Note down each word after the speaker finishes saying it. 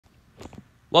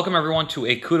Welcome everyone to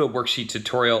a Kuta worksheet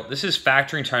tutorial. This is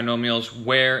factoring trinomials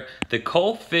where the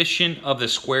coefficient of the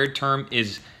squared term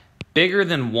is bigger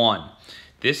than 1.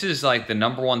 This is like the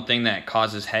number one thing that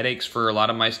causes headaches for a lot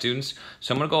of my students.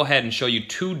 So I'm going to go ahead and show you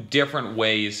two different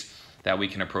ways that we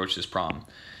can approach this problem.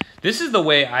 This is the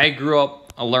way I grew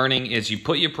up learning, is you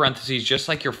put your parentheses just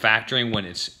like you're factoring when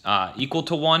it's equal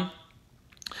to 1.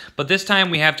 But this time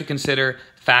we have to consider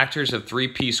factors of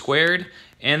 3p squared,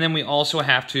 and then we also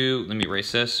have to, let me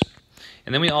erase this,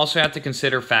 and then we also have to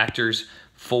consider factors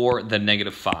for the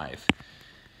 -5.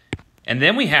 And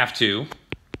then we have to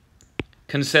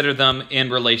consider them in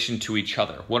relation to each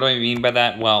other. What do I mean by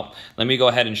that? Well, let me go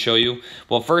ahead and show you.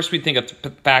 Well, first we think of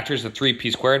factors of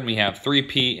 3p squared, and we have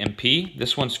 3p and p.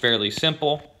 This one's fairly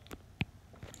simple.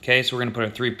 Okay, so we're going to put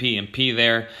a 3p and p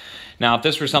there. Now, if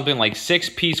this were something like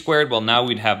 6p squared, well, now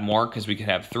we'd have more because we could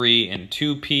have 3 and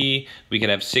 2p. We could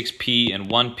have 6p and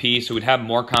 1p, so we'd have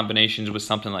more combinations with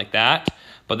something like that.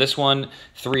 But this one,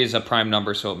 3 is a prime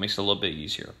number, so it makes it a little bit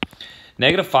easier.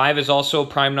 -5 is also a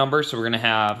prime number, so we're going to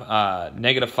have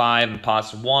 -5 and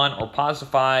 +1, or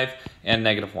 +5 and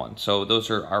 -1. So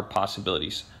those are our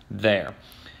possibilities there.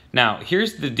 Now,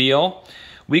 here's the deal.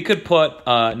 We could put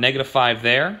 -5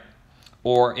 there,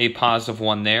 or a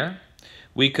 +1 there.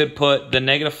 We could put the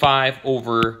 -5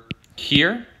 over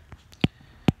here,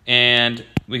 and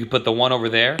we could put the 1 over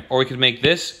there, or we could make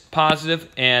this positive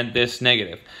and this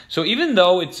negative. So even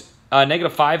though it's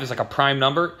 -5 is like a prime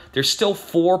number, there's still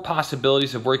 4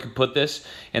 possibilities of where you could put this.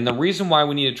 And the reason why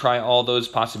we need to try all those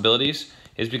possibilities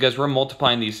is because we're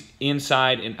multiplying these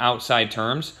inside and outside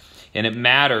terms. And it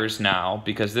matters now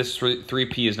because this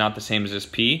 3p is not the same as this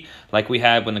p, like we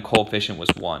had when the coefficient was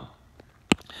 1.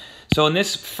 So in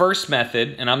this first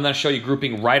method, and I'm going to show you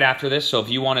grouping right after this, so if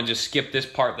you want to just skip this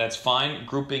part, that's fine.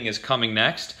 Grouping is coming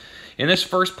next. In this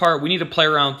first part, we need to play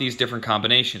around with these different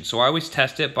combinations. So I always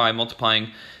test it by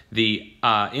multiplying the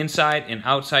inside and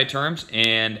outside terms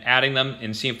and adding them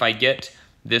and see if I get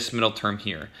this middle term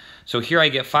here. So here I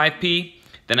get 5p,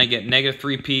 then I get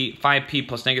 -3p. 5p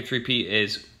plus -3p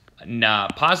is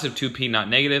positive 2p, not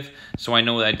negative, so I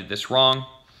know that I did this wrong.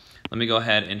 Let me go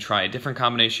ahead and try a different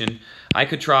combination. I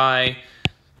could try,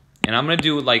 and I'm going to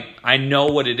do like, I know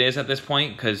what it is at this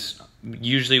point, because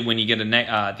usually when you get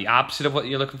the opposite of what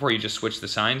you're looking for, you just switch the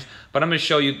signs. But I'm going to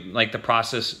show you like the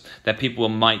process that people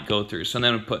might go through. So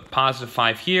then we put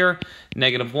 +5 here,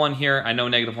 -1 here. I know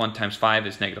 -1 times 5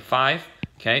 is -5.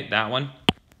 Okay, that one.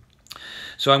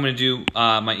 So I'm going to do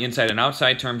my inside and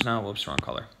outside terms now. Whoops, wrong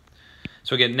color.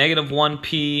 So I get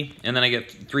 -1p, and then I get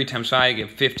 3 times 5, I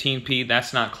get 15p.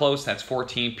 That's not close, that's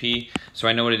 14p. So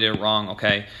I know what I did wrong.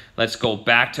 Okay, let's go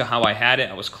back to how I had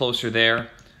it. I was closer there.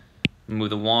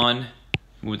 Move the 1,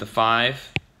 move the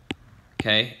 5.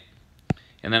 Okay,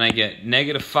 and then I get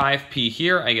 -5p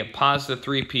here. I get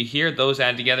 +3p here. Those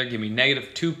add together give me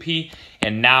 -2p,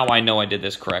 and now I know I did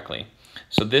this correctly.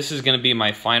 So this is going to be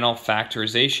my final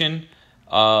factorization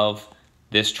of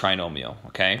this trinomial,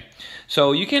 okay?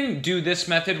 So you can do this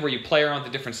method where you play around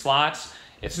with the different slots.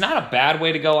 It's not a bad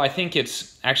way to go. I think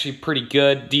it's actually pretty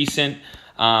good, decent,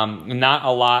 not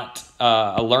a lot,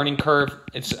 a learning curve.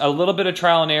 It's a little bit of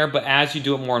trial and error, but as you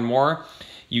do it more and more,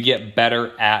 you get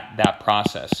better at that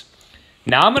process.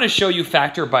 Now I'm gonna show you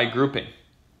factor by grouping,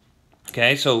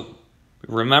 okay? So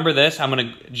remember this, I'm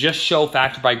gonna just show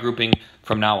factor by grouping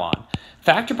from now on.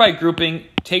 Factor by grouping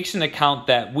takes into account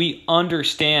that we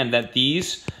understand that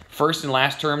these first and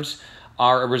last terms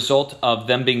are a result of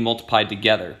them being multiplied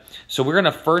together. So we're going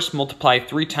to first multiply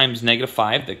 3 times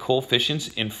 -5, the coefficients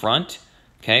in front.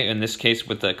 Okay, in this case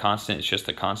with the constant, it's just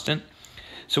a constant.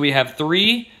 So we have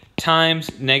 3 times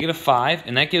 -5,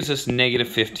 and that gives us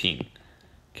 -15.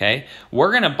 Okay, we're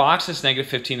going to box this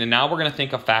 -15, and now we're going to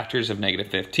think of factors of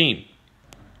 -15.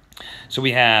 So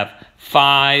we have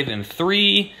 5 and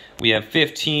 3. We have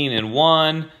 15 and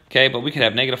 1, okay, but we could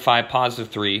have -5,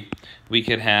 +3. We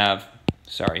could have,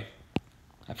 sorry,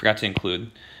 I forgot to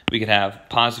include. We could have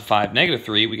 +5,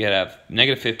 -3. We could have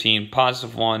 -15,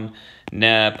 +1,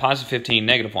 +15,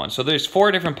 -1. So there's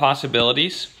 4 different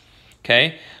possibilities,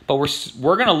 okay? But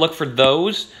we're going to look for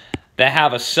those that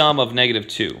have a sum of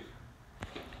 -2.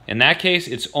 In that case,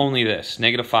 it's only this,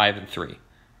 -5 and 3,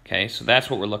 okay? So that's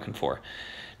what we're looking for.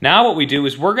 Now what we do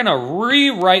is we're going to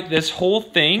rewrite this whole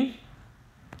thing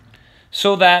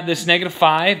so that this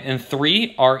 -5 and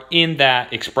 3 are in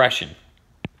that expression.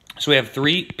 So we have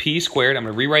 3p squared. I'm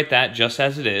going to rewrite that just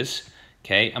as it is.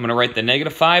 Okay, I'm going to write the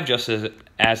 -5 just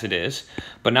as it is.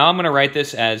 But now I'm going to write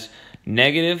this as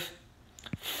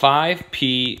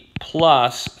 -5p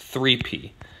plus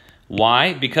 3p.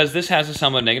 Why? Because this has a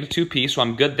sum of negative 2p, so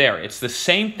I'm good there. It's the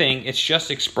same thing, it's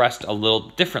just expressed a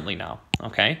little differently now,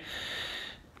 okay?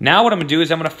 Now what I'm going to do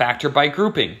is I'm going to factor by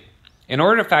grouping. In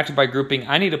order to factor by grouping,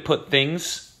 I need to put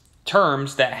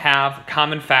terms that have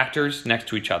common factors next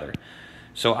to each other.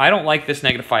 So I don't like this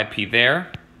negative 5p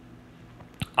there.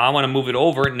 I want to move it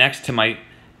over next to my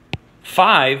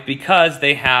 5 because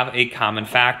they have a common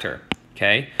factor,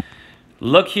 okay?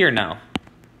 Look here now.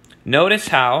 Notice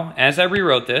how, as I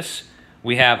rewrote this,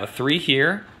 we have a 3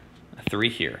 here, a 3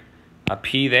 here, a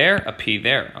p there, a p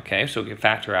there, okay? So we can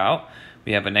factor out.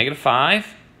 We have a negative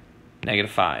 5, negative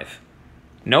 5.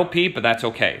 No p, but that's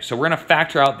okay. So we're going to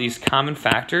factor out these common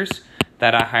factors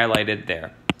that I highlighted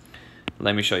there.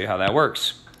 Let me show you how that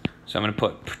works. So I'm going to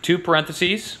put 2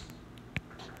 parentheses,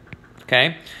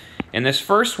 okay? In this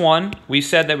first one, we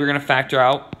said that we're going to factor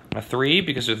out a 3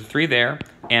 because there's a 3 there,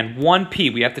 and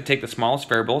 1p. We have to take the smallest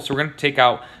variable, so we're going to take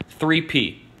out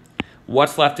 3p.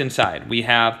 What's left inside? We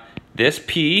have this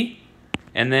p,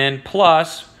 and then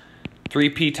plus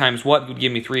 3p times what would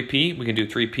give me 3p? We can do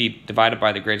 3p divided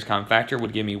by the greatest common factor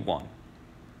would give me 1.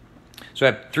 So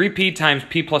I have 3p times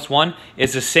p plus 1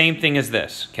 is the same thing as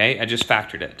this, okay? I just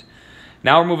factored it.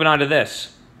 Now we're moving on to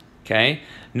this, okay?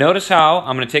 Notice how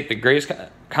I'm going to take the greatest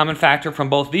common factor from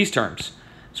both these terms.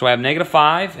 So I have negative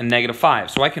 5 and negative 5.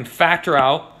 So I can factor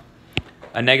out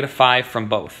a negative 5 from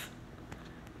both.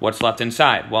 What's left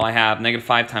inside? Well, I have negative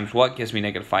 5 times what gives me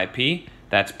negative 5p?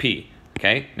 That's p,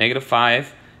 okay? Negative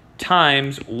 5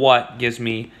 times what gives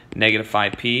me negative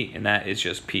 5p, and that is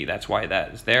just p. That's why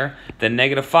that is there. Then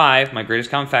negative 5, my greatest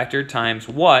common factor, times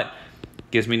what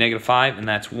gives me negative 5, and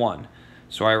that's 1.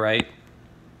 So I write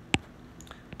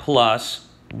plus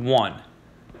 1.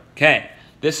 Okay,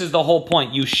 this is the whole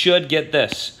point. You should get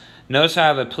this. Notice I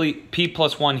have a p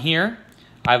plus 1 here.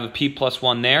 I have a p plus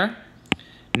 1 there.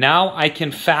 Now I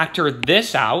can factor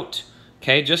this out,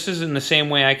 okay, just as in the same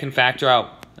way I can factor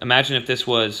out. Imagine if this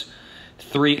was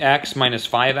 3x minus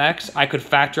 5x, I could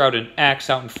factor out an x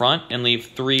out in front and leave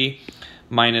 3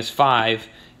 minus 5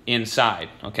 inside,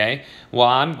 okay? Well,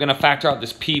 I'm going to factor out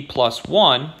this p plus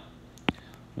 1.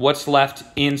 What's left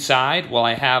inside? Well,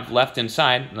 I have left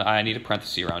inside, I need a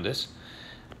parenthesis around this,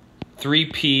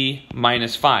 3p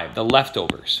minus 5, the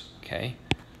leftovers, okay?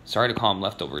 Sorry to call them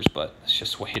leftovers, but that's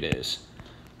just the way it is.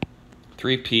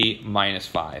 3p minus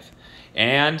 5.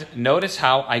 And notice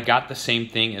how I got the same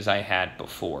thing as I had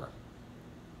before.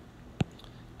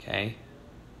 Okay,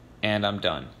 and I'm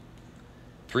done.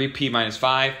 3p minus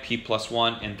 5, p plus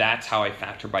 1, and that's how I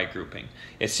factor by grouping.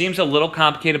 It seems a little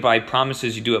complicated, but I promise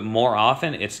as you do it more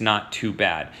often, it's not too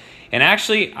bad. And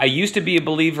actually, I used to be a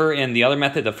believer in the other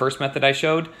method, the first method I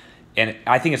showed, and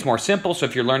I think it's more simple, so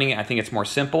if you're learning it, I think it's more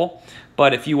simple.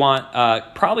 But if you want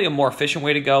probably a more efficient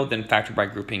way to go, then factor by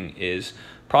grouping is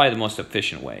probably the most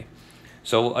efficient way.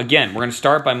 So again, we're going to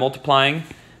start by multiplying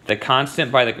the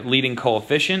constant by the leading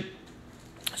coefficient.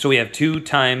 So we have 2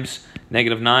 times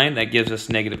negative 9, that gives us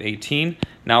negative 18.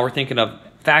 Now we're thinking of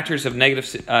factors of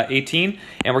negative 18,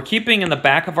 and we're keeping in the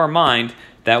back of our mind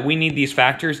that we need these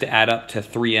factors to add up to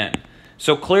 3n.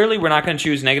 So clearly we're not going to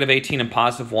choose negative 18 and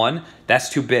positive 1. That's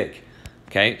too big.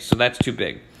 Okay, so that's too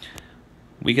big.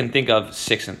 We can think of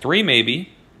 6 and 3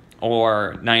 maybe,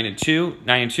 or 9 and 2.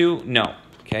 9 and 2, no.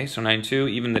 Okay, so 9 and 2,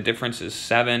 even the difference is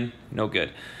 7, no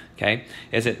good. Okay,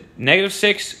 is it negative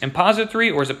 6 and positive 3,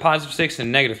 or is it positive 6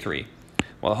 and negative 3?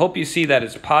 Well, I hope you see that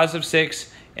it's positive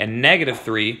 6 and negative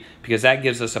 3, because that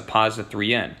gives us a positive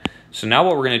 3n. So now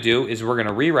what we're going to do is we're going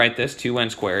to rewrite this 2n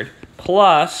squared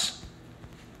plus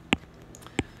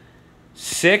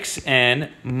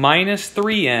 6n minus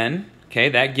 3n. Okay,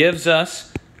 that gives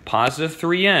us positive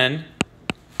 3n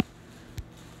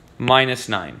minus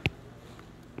 9.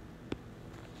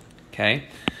 Okay,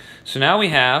 so now we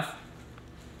have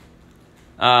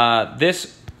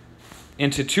this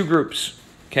into 2 groups.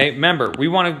 Okay, remember, we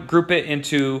want to group it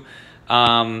into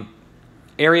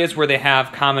areas where they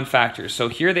have common factors. So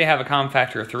here they have a common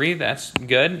factor of 3, that's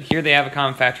good. Here they have a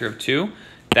common factor of 2,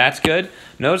 that's good.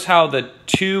 Notice how the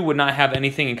 2 would not have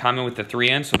anything in common with the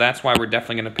 3n, so that's why we're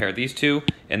definitely going to pair these 2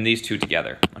 and these 2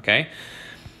 together, okay?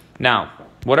 Now,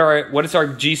 what is our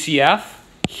GCF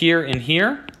here and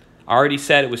here? I already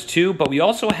said it was 2, but we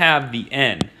also have the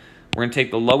n. We're going to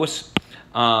take the lowest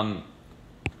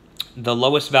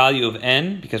value of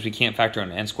n, because we can't factor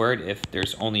an n squared if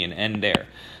there's only an n there.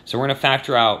 So we're going to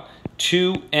factor out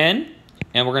 2n,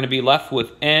 and we're going to be left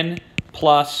with n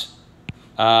plus,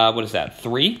 what is that,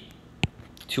 3?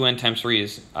 2n times 3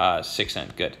 is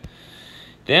 6n, good.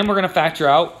 Then we're going to factor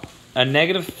out a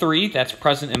negative 3, that's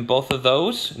present in both of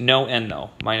those, no n though,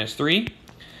 minus 3.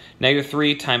 Negative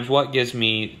 3 times what gives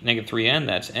me negative 3n,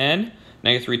 that's n.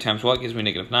 Negative 3 times what gives me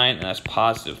negative 9, and that's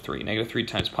positive 3. Negative 3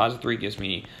 times positive 3 gives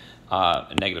me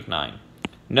negative 9.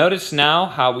 Notice now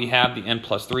how we have the n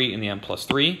plus 3 and the n plus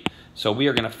 3. So we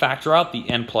are going to factor out the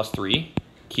n plus 3,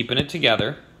 keeping it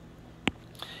together.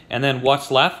 And then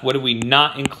what's left? What did we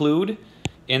not include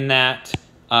in that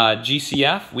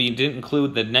GCF? We didn't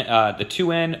include the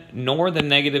 2n nor the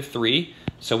negative 3.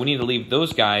 So we need to leave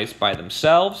those guys by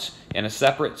themselves in a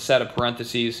separate set of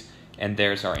parentheses, and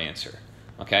there's our answer.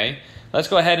 Okay, let's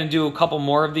go ahead and do a couple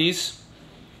more of these.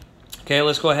 Okay,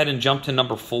 let's go ahead and jump to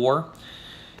number 4.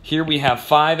 Here we have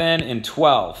 5n and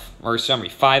 12, or sorry,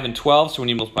 5 and 12, so we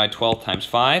need to multiply 12 times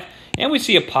 5. And we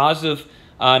see a positive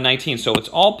 19, so it's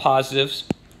all positives.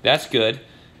 That's good.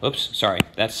 Oops, sorry,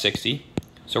 that's 60.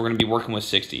 So we're going to be working with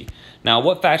 60. Now,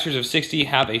 what factors of 60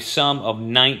 have a sum of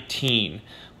 19?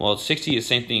 Well, 60 is the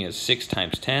same thing as 6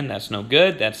 times 10. That's no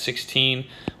good. That's 16.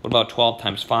 What about 12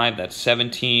 times 5? That's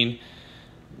 17.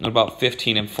 What about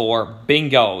 15 and 4?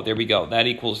 Bingo. There we go. That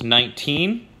equals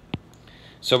 19.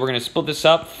 So we're going to split this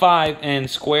up. 5n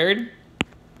squared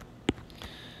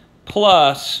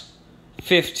plus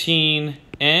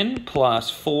 15n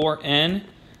plus 4n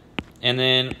and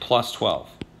then plus 12.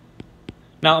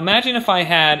 Now imagine if I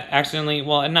had accidentally,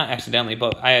 well, not accidentally,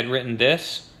 but I had written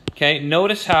this. Okay,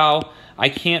 notice how I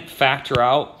can't factor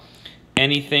out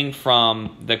anything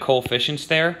from the coefficients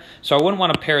there. So I wouldn't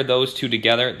want to pair those two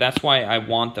together. That's why I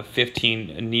want the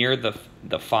 15 near the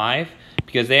 5,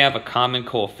 because they have a common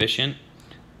coefficient.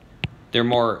 They're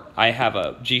more, I have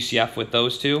a GCF with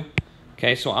those two.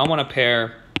 Okay, so I want to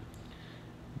pair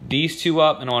these two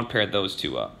up, and I want to pair those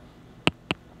two up.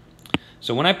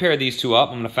 So when I pair these two up,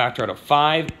 I'm going to factor out a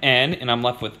 5n, and I'm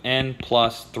left with n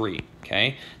plus 3.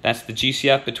 Okay, that's the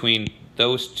GCF between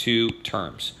those two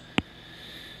terms.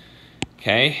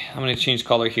 Okay, I'm going to change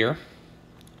color here.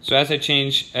 So as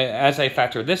I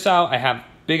factor this out, I have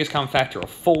biggest common factor of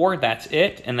 4. That's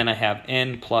it, and then I have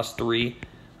n plus 3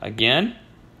 again.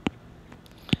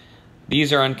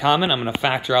 These are uncommon. I'm going to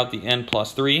factor out the n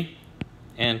plus 3.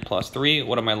 N plus 3.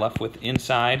 What am I left with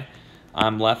inside?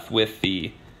 I'm left with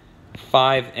the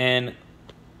 5n.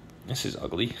 This is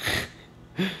ugly.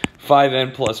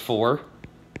 5n plus 4.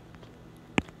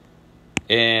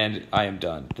 And I am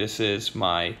done. This is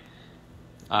my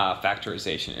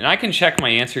factorization. And I can check my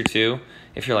answer too.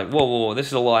 If you're like, whoa, whoa, whoa, this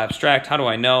is a little abstract. How do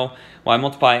I know? Well, I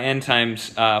multiply n times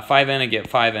 5n. I get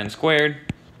 5n squared.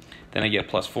 Then I get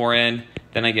plus 4n.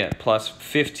 Then I get plus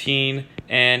 15n,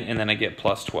 and then I get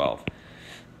plus 12.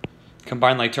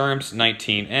 Combine like terms,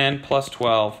 19n plus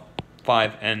 12,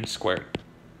 5n squared.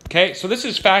 Okay, so this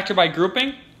is factor by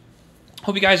grouping.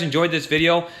 Hope you guys enjoyed this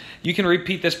video. You can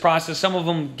repeat this process. Some of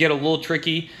them get a little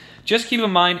tricky. Just keep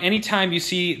in mind, anytime you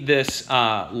see this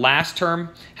last term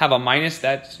have a minus,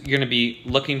 that's you're going to be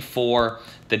looking for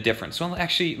the difference. Well,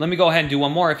 actually, let me go ahead and do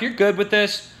one more. If you're good with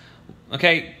this,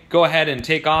 okay, go ahead and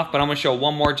take off, but I'm going to show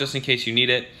one more just in case you need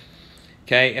it.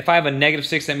 Okay, if I have a negative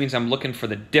 6, that means I'm looking for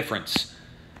the difference.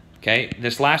 Okay,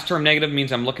 this last term negative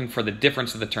means I'm looking for the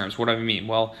difference of the terms. What do I mean?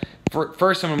 Well,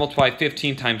 first I'm going to multiply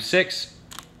 15 times 6.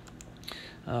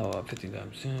 15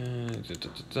 times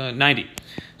 90.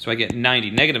 So I get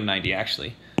 90, negative 90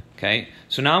 actually. Okay,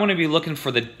 so now I'm going to be looking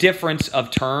for the difference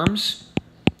of terms,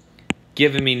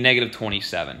 giving me negative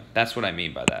 27. That's what I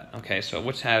mean by that. Okay, so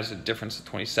which has a difference of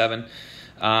 27?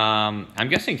 I'm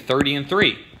guessing 30 and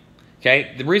 3.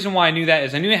 Okay, the reason why I knew that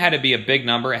is I knew it had to be a big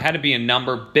number. It had to be a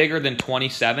number bigger than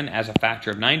 27 as a factor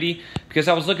of 90, because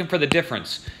I was looking for the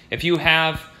difference. If you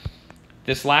have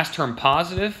this last term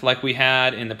positive, like we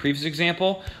had in the previous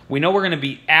example, we know we're going to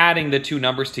be adding the two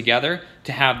numbers together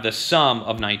to have the sum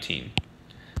of 19.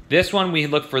 This one, we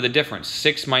look for the difference.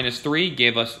 6 minus 3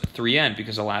 gave us 3n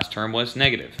because the last term was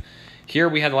negative. Here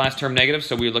we had the last term negative,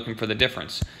 so we were looking for the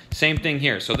difference. Same thing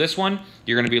here. So this one,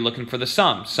 you're going to be looking for the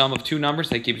sum. Sum of two numbers,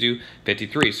 that gives you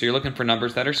 53. So you're looking for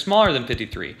numbers that are smaller than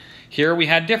 53. Here we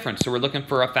had difference, so we're looking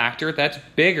for a factor that's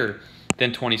bigger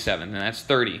than 27, and that's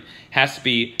 30. It has to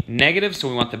be negative, so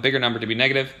we want the bigger number to be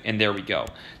negative, and there we go.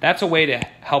 That's a way to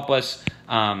help us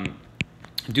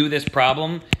do this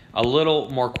problem a little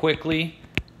more quickly,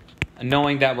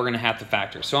 knowing that we're going to have to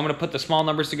factor. So I'm going to put the small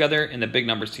numbers together and the big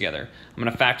numbers together. I'm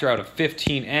going to factor out a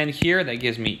 15n here. That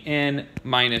gives me n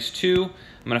minus 2.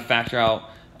 I'm going to factor out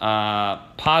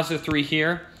positive 3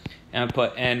 here, and I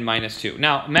put n minus 2.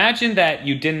 Now, imagine that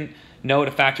you didn't know to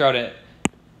factor out it,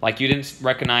 like you didn't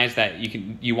recognize that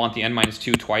you want the n minus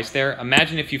 2 twice there.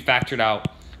 Imagine if you factored out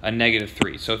a negative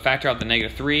 3. So factor out the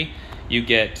negative 3, you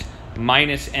get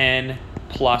minus n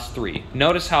plus 3.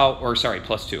 Notice how, or sorry,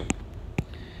 plus 2.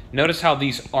 Notice how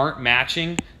these aren't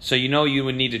matching, so you know you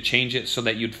would need to change it so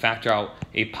that you'd factor out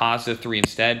a positive 3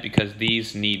 instead, because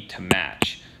these need to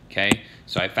match, okay?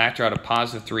 So I factor out a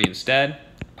positive 3 instead,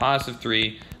 positive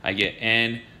 3, I get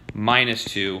n minus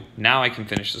 2. Now I can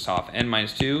finish this off, n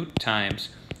minus 2 times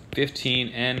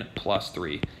 15n plus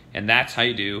 3. And that's how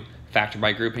you do factor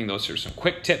by grouping. Those are some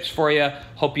quick tips for you.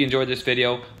 Hope you enjoyed this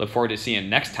video. Look forward to seeing you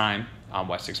next time on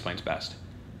Wes Explains Best.